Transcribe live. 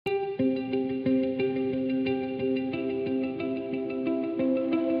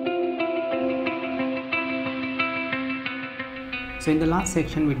So in the last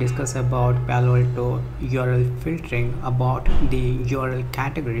section we discussed about Palo Alto URL filtering, about the URL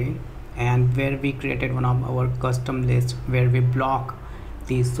category, and where we created one of our custom lists where we block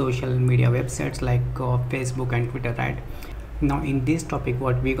the social media websites like Facebook and Twitter, right? Now in this topic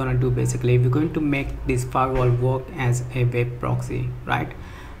what we're gonna do, basically we're going to make this firewall work as a web proxy, right?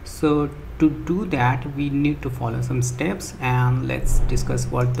 So to do that we need to follow some steps, and let's discuss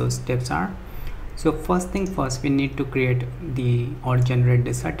what those steps are. So first thing first, we need to create or generate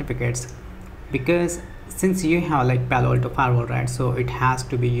the certificates, because since you have like Palo Alto Firewall, right, so it has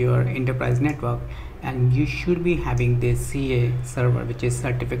to be your enterprise network, and you should be having this CA server, which is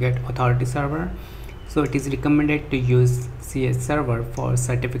certificate authority server. So it is recommended to use CA server for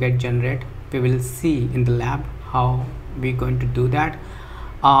certificate generate. We will see in the lab how we're going to do that.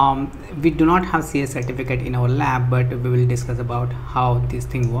 We do not have CA certificate in our lab, but we will discuss about how this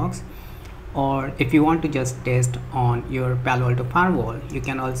thing works. Or if you want to just test on your Palo Alto Firewall, you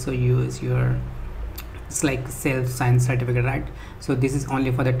can also use it's like self-signed certificate, right? So this is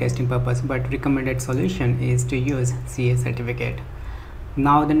only for the testing purpose, but recommended solution is to use CA certificate.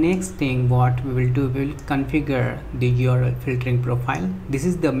 Now the next thing what we will do, we will configure the URL filtering profile. This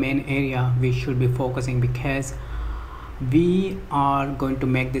is the main area we should be focusing, because we are going to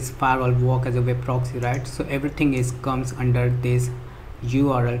make this firewall work as a web proxy, right? So everything comes under this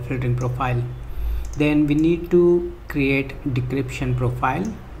URL filtering profile. Then we need to create decryption profile,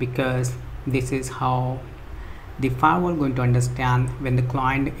 because this is how the firewall going to understand when the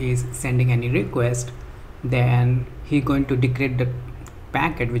client is sending any request, then he going to decrypt the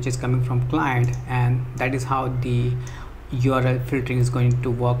packet which is coming from client, and that is how the URL filtering is going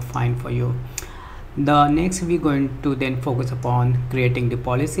to work fine for you. The next we're going to then focus upon creating the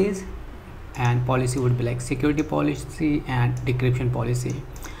policies, and policy would be like security policy and decryption policy.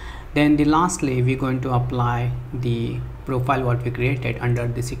 Then lastly we're going to apply the profile what we created under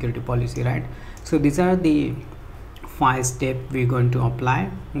the security policy, right? So these are the 5 steps we're going to apply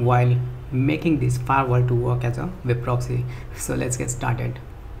while making this firewall to work as a web proxy. So let's get started.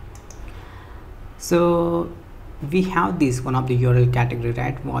 So we have this one of the URL category,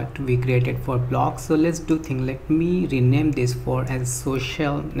 right, what we created for blocks. So let's do thing, let me rename this for as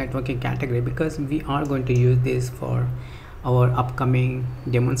social networking category, because we are going to use this for our upcoming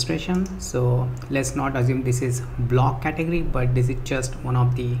demonstration. So let's not assume this is block category, but this is just one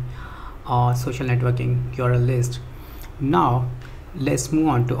of the social networking URL list. Now let's move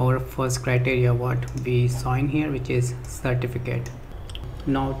on to our first criteria what we saw in here, which is certificate.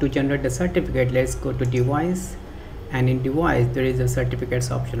 Now to generate the certificate, let's go to device, and in device there is a certificates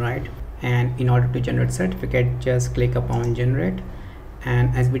option, right? And in order to generate certificate, just click upon generate.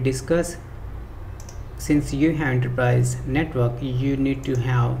 And as we discussed, since you have enterprise network, you need to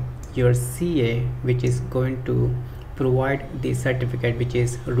have your CA, which is going to provide the certificate, which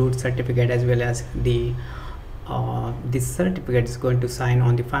is root certificate, as well as the this certificate is going to sign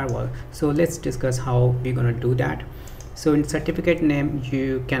on the firewall. So let's discuss how we're going to do that. So in certificate name,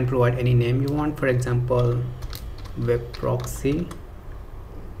 you can provide any name you want. For example, web proxy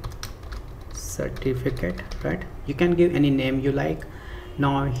certificate, right? You can give any name you like.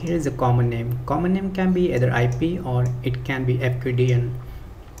 Now here is a common name. Common name can be either IP or it can be FQDN,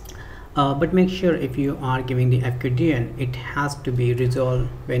 but make sure if you are giving the FQDN, it has to be resolved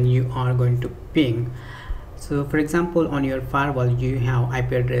when you are going to ping. So for example, on your firewall you have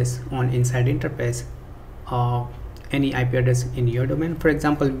IP address on inside interface, any IP address in your domain. For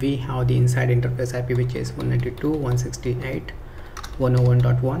example, we have the inside interface IP, which is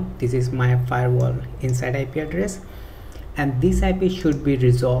 192.168.101.1. this is my firewall inside IP address, and this IP should be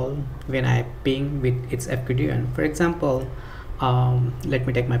resolved when I ping with its FQDN. For example, let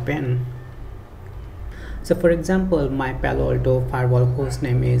me take my pen. So for example, my Palo Alto Firewall host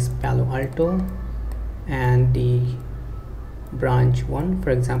name is Palo Alto, and the branch 1, for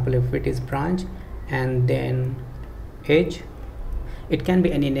example, if it is branch, and then edge, it can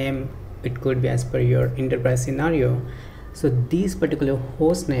be any name, it could be as per your enterprise scenario. So this particular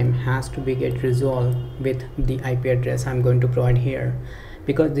host name has to be get resolved with the IP address I'm going to provide here,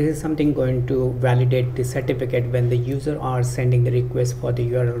 because this is something going to validate the certificate when the user are sending the request for the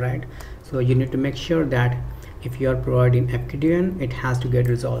URL, right? So you need to make sure that if you are providing FQDN, it has to get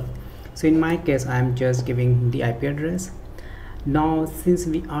resolved. So in my case, I'm just giving the IP address. Now since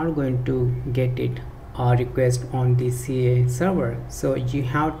we are going to get it request on the CA server, so you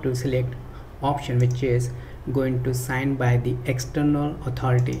have to select option which is going to sign by the external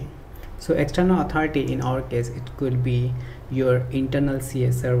authority. So external authority in our case, it could be your internal CA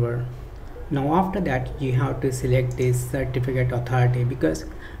server, Now after that you have to select this certificate authority, because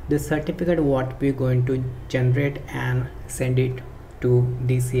the certificate what we're going to generate and send it to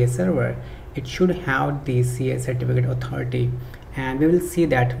the CA server, it should have the CA certificate authority, and we will see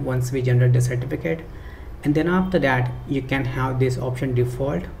that once we generate the certificate. And then after that you can have this option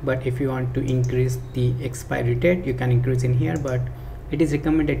default, but if you want to increase the expiry date you can increase in here, but it is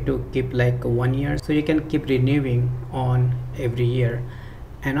recommended to keep like 1 year, so you can keep renewing on every year.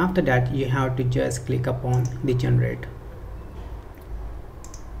 And after that you have to just click upon the generate.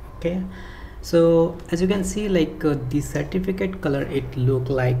 Okay, so as you can see, like the certificate color, it look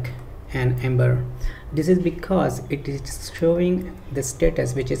like an amber. This is because it is showing the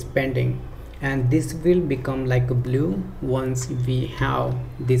status which is pending, and this will become like a blue once we have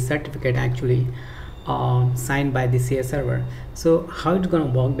this certificate actually signed by the CA server. So how it's gonna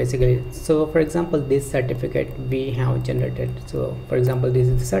work basically, so for example this certificate we have generated, so for example this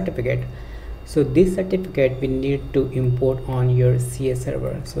is the certificate, so this certificate we need to import on your CA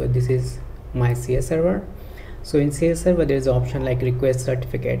server. So this is my CA server. So in CA server there is an option like request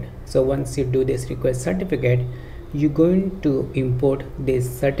certificate. So once you do this request certificate, you're going to import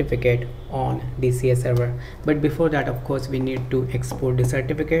this certificate on the CA server. But before that, of course, we need to export the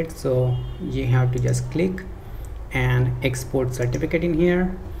certificate. So you have to just click and export certificate in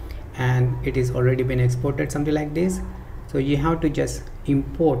here, and it is already been exported, something like this. So you have to just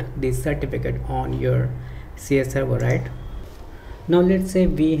import this certificate on your CA server, right? Now let's say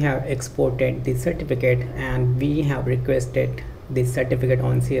we have exported the certificate and we have requested this certificate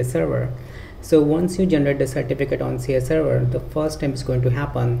on CA server. So once you generate the certificate on CA server, the first time is going to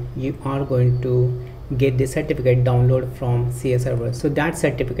happen, you are going to get the certificate download from CA server. So that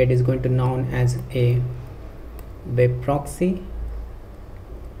certificate is going to known as a web proxy,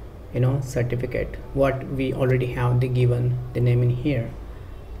 certificate, what we already have given the name in here,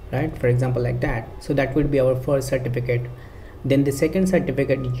 right? For example, like that. So that would be our first certificate. Then the second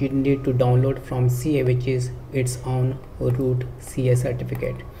certificate you need to download from CA, which is its own root CA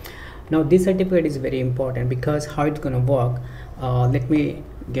certificate. Now this certificate is very important because how it's gonna work, let me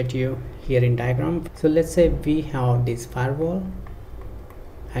get you here in diagram. So let's say we have this firewall,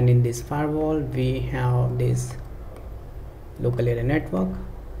 and in this firewall we have this local area network,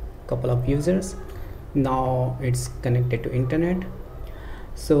 couple of users. Now it's connected to internet.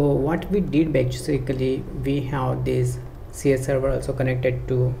 So what we did basically, we have this CA server also connected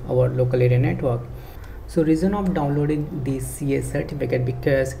to our local area network. So reason of downloading the CA certificate,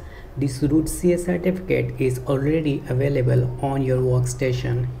 because this root CA certificate is already available on your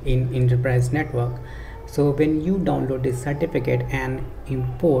workstation in enterprise network. So when you download this certificate and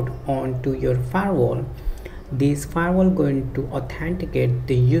import onto your firewall, this firewall going to authenticate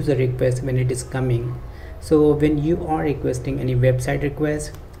the user request when it is coming. So when you are requesting any website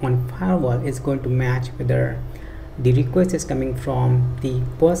request on firewall, is going to match whether the request is coming from the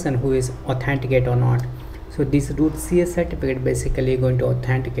person who is authenticate or not. So this root CA certificate basically going to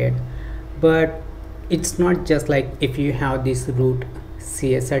authenticate. But it's not just like if you have this root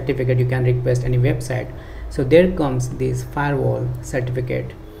CA certificate you can request any website. So there comes this firewall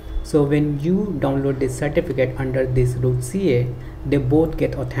certificate. So when you download this certificate under this root CA, they both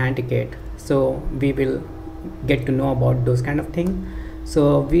get authenticate. So we will get to know about those kind of things.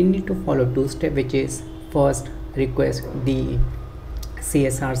 So we need to follow two steps, which is first request the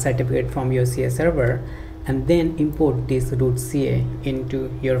CSR certificate from your CA server, and then import this root CA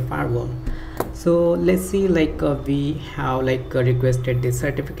into your firewall. So let's see, like we have requested this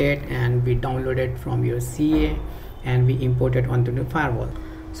certificate and we downloaded from your CA and we imported onto the firewall.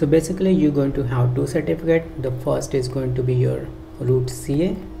 So basically you're going to have two certificates. The first is going to be your root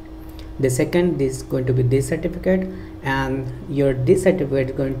CA, the second is going to be this certificate, and this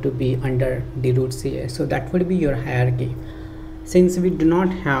certificate is going to be under the root CA. So that would be your hierarchy. Since we do not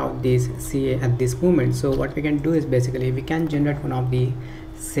have this CA at this moment, so what we can do is basically we can generate one of the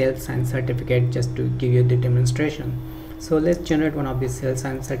self-signed certificate just to give you the demonstration. So let's generate one of the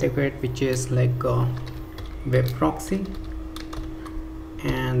self-signed certificate, which is like web proxy,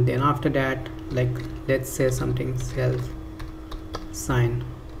 and then after that, like let's say something self-sign.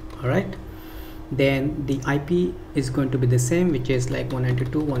 All right, then the IP is going to be the same, which is like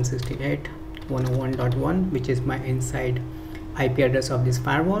 192.168.101.1, which is my inside IP address of this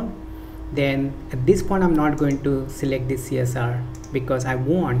firewall. Then at this point I'm not going to select the CSR because I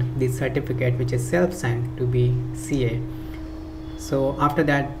want this certificate, which is self-signed, to be CA. So after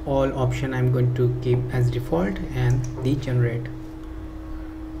that, all option I'm going to keep as default and the generate.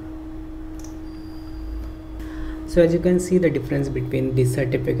 So as you can see the difference between this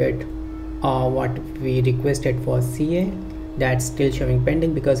certificate what we requested for CA that's still showing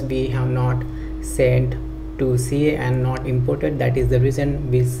pending because we have not sent to CA and not imported. That is the reason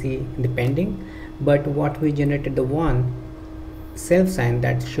we see the pending. But what we generated, the one self sign,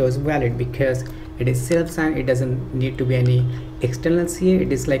 that shows valid because it is self sign. It doesn't need to be any external CA.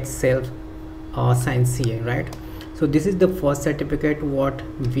 It is like self sign CA, right? So this is the first certificate what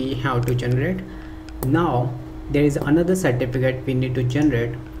we have to generate. Now there is another certificate we need to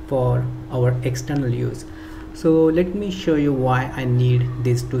generate for our external use. So let me show you why I need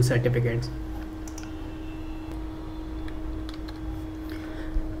these two certificates.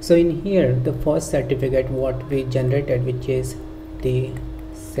 So in here, the first certificate what we generated, which is the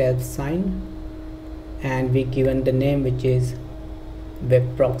self sign, and we given the name which is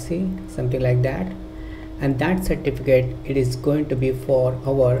web proxy, something like that, and that certificate, it is going to be for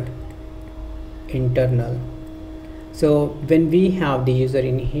our internal. So when we have the user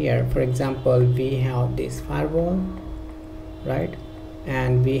in here, for example, we have this firewall, right,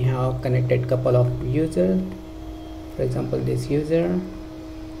 and we have connected couple of users, for example this user,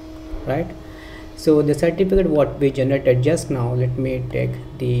 right? So the certificate what we generated just now, let me take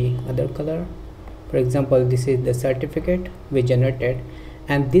the other color. For example, this is the certificate we generated,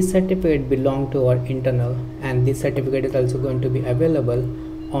 and this certificate belong to our internal, and this certificate is also going to be available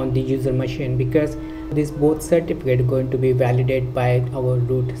on the user machine because this both certificate going to be validated by our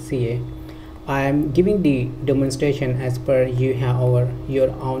root CA. I am giving the demonstration as per you have your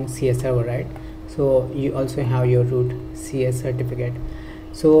own CA server, right? So you also have your root CA certificate.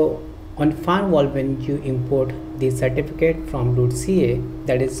 So on firewall, when you import the certificate from root CA,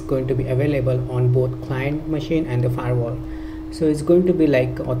 that is going to be available on both client machine and the firewall. So it's going to be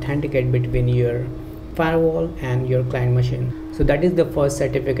like authenticate between your firewall and your client machine. So that is the first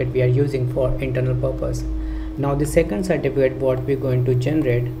certificate we are using for internal purpose. Now the second certificate what we're going to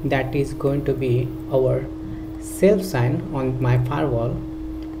generate, that is going to be our self sign on my firewall,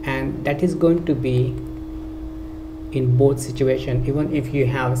 and that is going to be in both situation. Even if you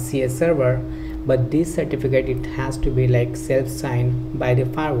have CA server, but this certificate, it has to be like self signed by the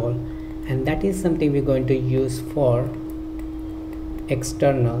firewall, and that is something we're going to use for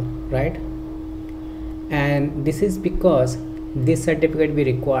external, right? And this is because this certificate we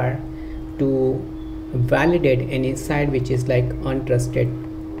require to validate any site which is like untrusted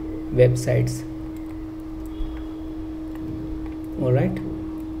websites. All right,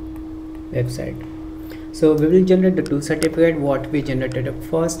 website. So we will generate the two certificate what we generated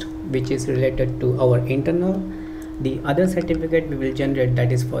first, which is related to our internal. The other certificate we will generate,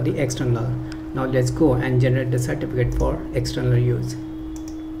 that is for the external. Now let's go and generate the certificate for external use.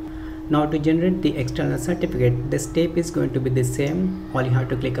 Now to generate the external certificate, the step is going to be the same. All you have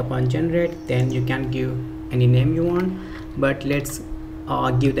to click upon generate, then you can give any name you want, but let's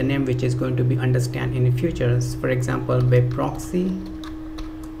give the name which is going to be understand in the future. For example, web proxy,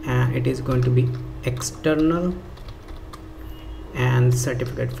 and it is going to be external and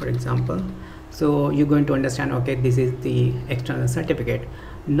certificate, for example. So you're going to understand, okay, this is the external certificate.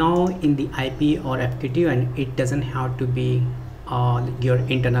 Now in the IP or FQTU, and it doesn't have to be your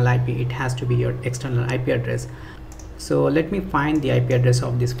internal IP, it has to be your external IP address. So let me find the IP address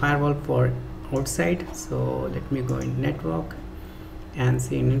of this firewall for outside. So let me go in network and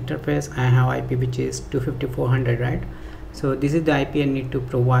see in interface, I have IP which is 25400, right? So this is the IP I need to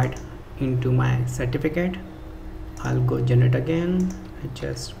provide into my certificate. I'll go generate again, I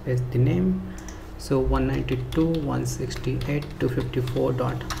just paste the name. So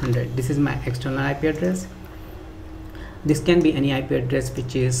 192.168.254.100, this is my external IP address. This can be any IP address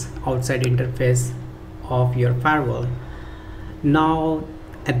which is outside interface of your firewall. Now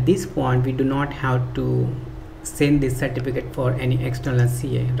at this point, we do not have to send this certificate for any external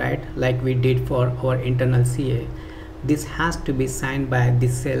CA, right? Like we did for our internal CA. This has to be signed by the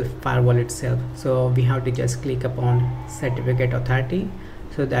self firewall itself. So we have to just click upon certificate authority,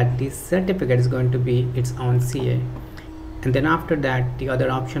 so that this certificate is going to be its own CA. And then after that, the other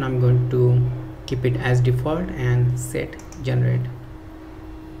option, I'm going to keep it as default and set generate.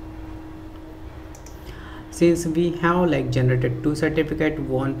 Since we have like generated two certificate,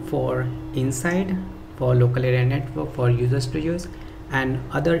 one for inside for local area network for users to use, and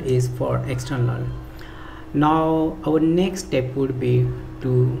other is for external. Now our next step would be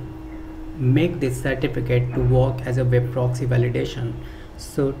to make this certificate to work as a web proxy validation.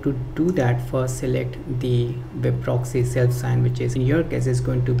 So to do that, first select the web proxy self sign, which is in your case is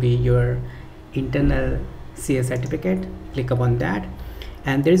going to be your internal CA certificate. Click upon that,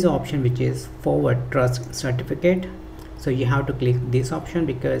 and there is an option which is forward trust certificate. So you have to click this option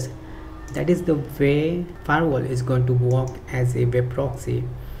because that is the way firewall is going to work as a web proxy.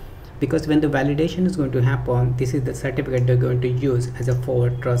 because when the validation is going to happen, this is the certificate they're going to use as a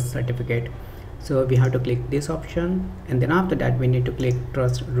forward trust certificate. So we have to click this option, and then after that we need to click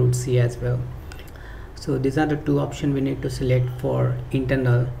trust root C as well. So these are the two options we need to select for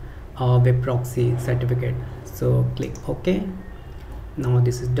internal web proxy certificate. So click OK. Now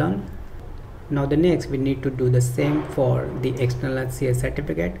this is done. Now the next we need to do the same for the external CS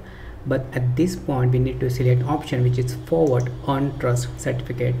certificate, but at this point we need to select option which is forward on trust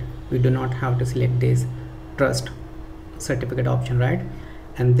certificate. We do not have to select this trust certificate option, right?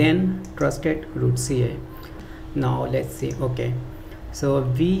 And then trusted root CA. Now let's see. Okay, so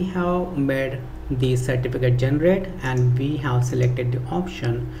we have made the certificate generate, and we have selected the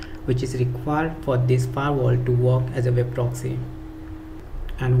option which is required for this firewall to work as a web proxy.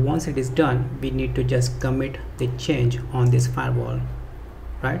 And once it is done, we need to just commit the change on this firewall,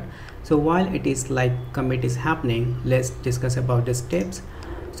 right? So while it is like commit is happening, let's discuss about the steps.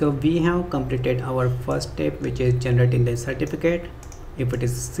 So we have completed our first step, which is generating the certificate. If it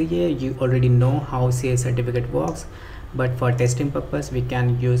is CA, you already know how CA certificate works, but for testing purpose we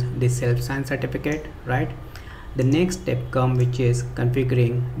can use the self-signed certificate, right? The next step comes, which is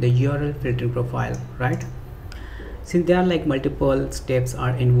configuring the URL filtering profile, right? Since there are like multiple steps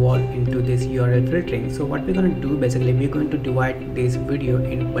are involved into this URL filtering, so what we're going to do, basically we're going to divide this video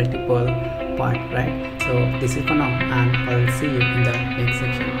in multiple parts, right? So this is for now, and I'll see you in the next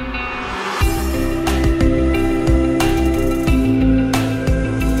section.